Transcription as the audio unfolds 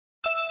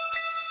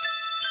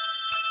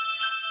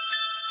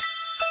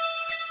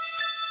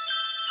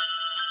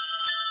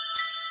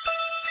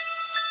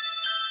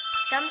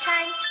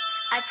Sometimes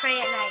I pray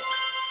at night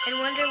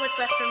and wonder what's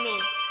left for me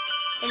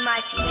in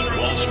my future.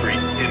 Wall Street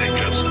didn't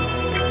just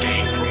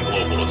gain from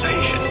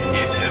globalization.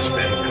 It has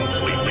been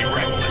completely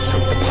reckless.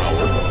 Took the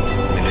power,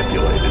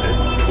 manipulated it,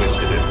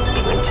 twisted it,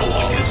 broke the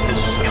law. It's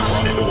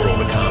disgusting. The world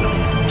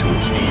economy to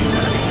its knees.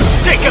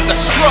 Sick of the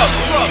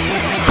struggle,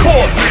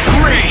 corporate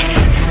greed.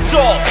 It's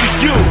all for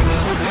you,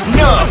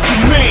 none for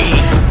me.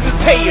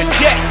 Pay your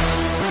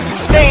debts,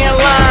 stay in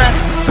line,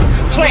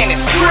 planet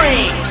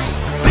streams,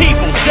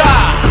 people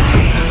die.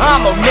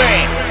 I'm a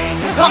man,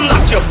 I'm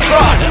not your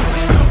product.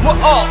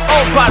 We're all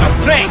owned by the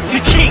bank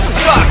to keep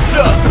stocks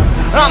up.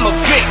 I'm a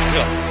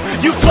victim,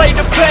 you play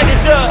the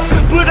predator,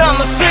 but I'm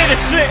a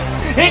citizen,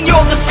 and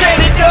you're the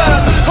senator.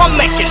 I'm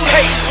making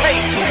paper,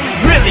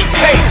 really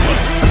paper.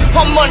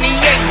 My money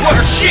ain't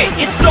worth shit,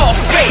 it's all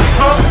fake,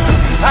 huh?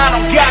 I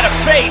don't got a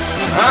face,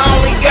 I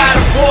only got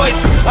a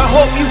voice. I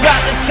hope you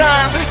got the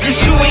time, cause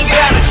you ain't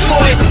got a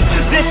choice.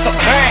 This a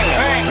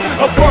banger,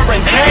 we're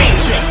in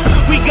danger.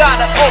 We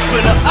gotta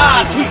open our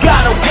eyes, we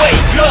gotta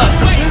wake up.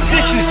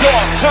 This is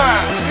our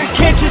time,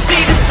 can't you see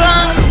the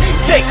signs?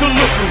 Take a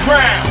look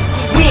around,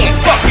 we ain't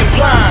fucking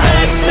blind.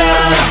 Act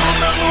now,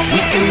 we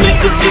can make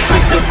a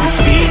difference if we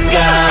speak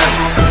out.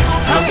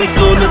 How we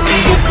gonna be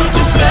if we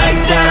just back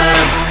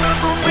down?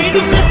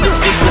 Freedom, let me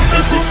speak, cause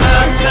this is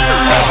our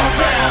town.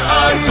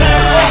 Our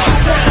town.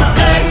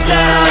 Act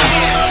now,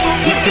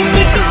 we can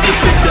make a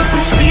difference if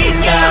we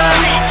speak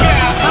out.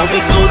 How we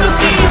gonna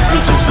be if we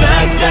just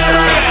back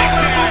down?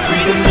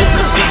 Freedom, let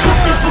me speak,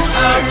 cause this is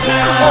our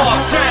town.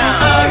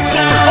 Our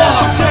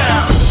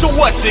town. So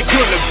what's it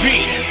gonna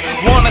be?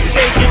 Wanna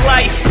save your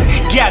life?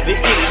 Gather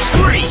in the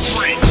streets.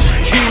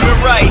 Human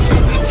rights,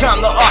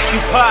 time to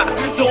occupy.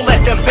 Don't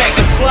let them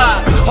beggars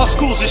slide. Our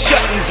schools are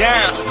shutting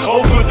down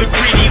over the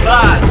greedy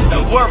lies.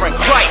 We're in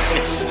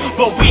crisis,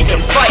 but we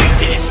can fight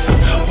this.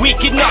 We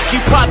can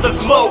occupy the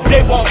globe,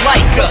 they won't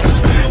like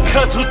us,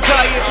 cause we're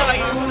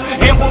tired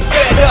and we're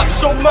fed up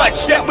so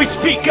much that we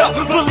speak up.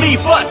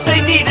 Believe us,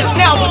 they need us,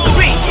 now we're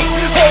speaking.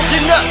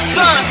 Holding up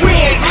signs, we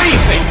ain't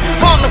leaving.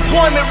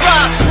 Unemployment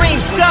rise,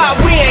 dreams die,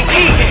 we ain't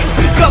eating.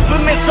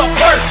 Governments are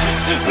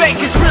purchased,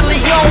 bankers really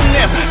own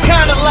them.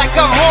 Kinda like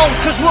our homes,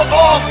 cause we're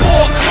all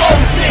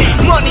foreclosing.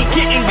 Money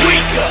getting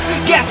weaker,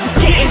 gas is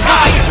getting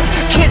higher.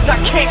 Kids, I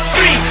can't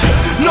feed you,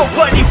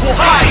 nobody will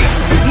hire.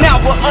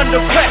 Now we're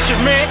under pressure,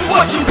 man,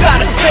 what you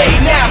gotta say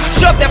now?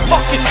 Shove that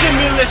fucking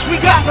stimulus,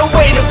 we got no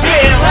way to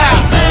bail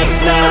out. Act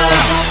now,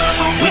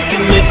 we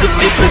can make a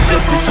difference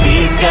if we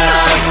speak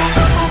out.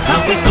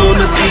 How we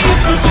gonna be if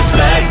we just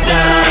back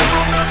down?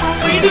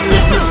 Freedom,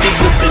 let me speak,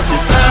 cause this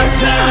is our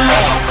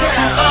town.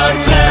 Our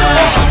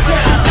town.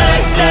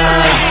 Act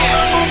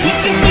now, we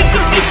can make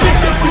a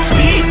difference if we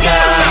speak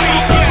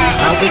out.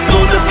 How we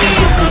gonna be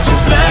if we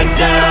just back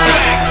down?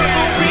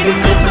 Freedom,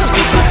 let me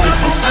speak, cause this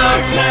is our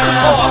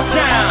town.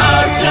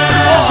 Our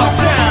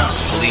town.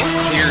 Police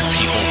cleared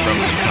people from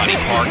Zuccotti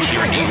Park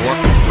here in New York,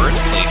 the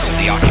birthplace of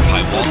the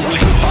Occupy Wall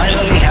Street.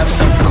 Finally have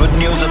some good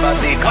news about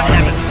the economy. What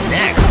happens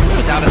next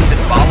without a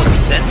symbolic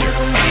center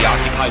for the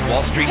Occupy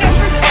Wall Street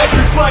movement?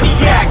 Everybody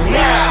act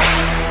now.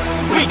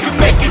 We can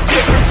make a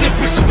difference if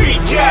we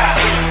speak out.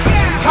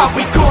 How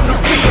we gonna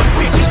be if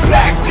we just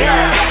back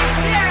down?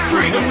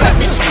 Freedom, let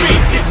me speak,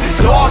 this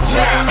is our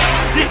town.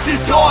 This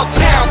is our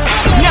town.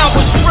 Now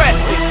we're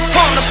stressing,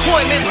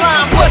 unemployment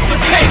line, what's a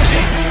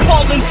pension?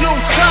 All in due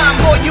time,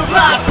 all you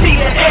lies see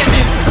the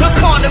ending. The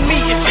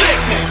economy is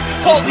sickening,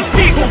 all these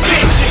people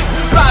bitching,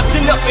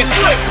 rising up and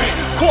flipping.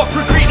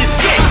 Corporate greed is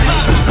vicious,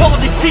 all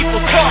these people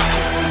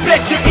talking.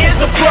 Bet your ears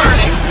are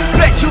burning,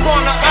 bet you're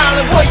on an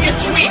island where your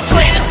sweet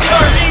plan is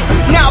turning.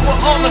 Now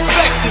we're all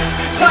affected,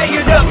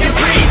 tired of your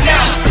greed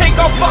now. Take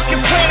our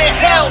fucking planet,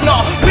 hell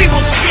no, we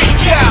will speak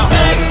out.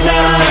 Act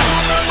now,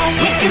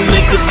 we can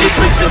make a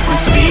difference if we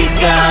speak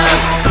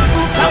out.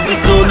 How we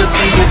gonna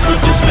be if we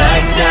just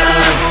back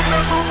down?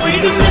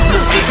 Freedom, let me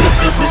speak, cause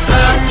this is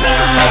our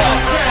town.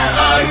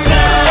 Our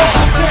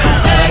town.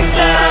 Act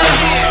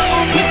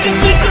now, we can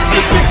make a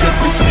difference if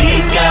we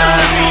speak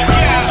out.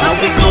 How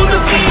we gonna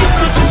be if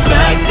we just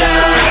back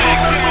down?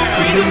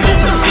 Freedom, let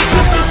me speak,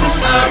 cause this is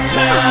our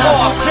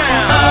town.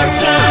 Our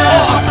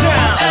town.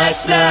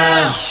 Act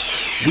now,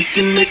 we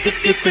can make a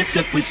difference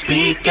if we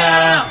speak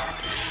out.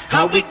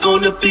 How we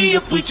gonna be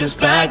if we just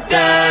back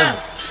down?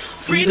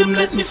 Freedom,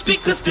 let me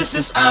speak, cause this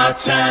is our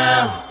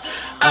town.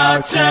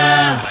 Our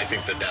town. I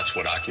think that that's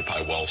what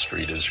Occupy Wall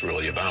Street is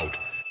really about.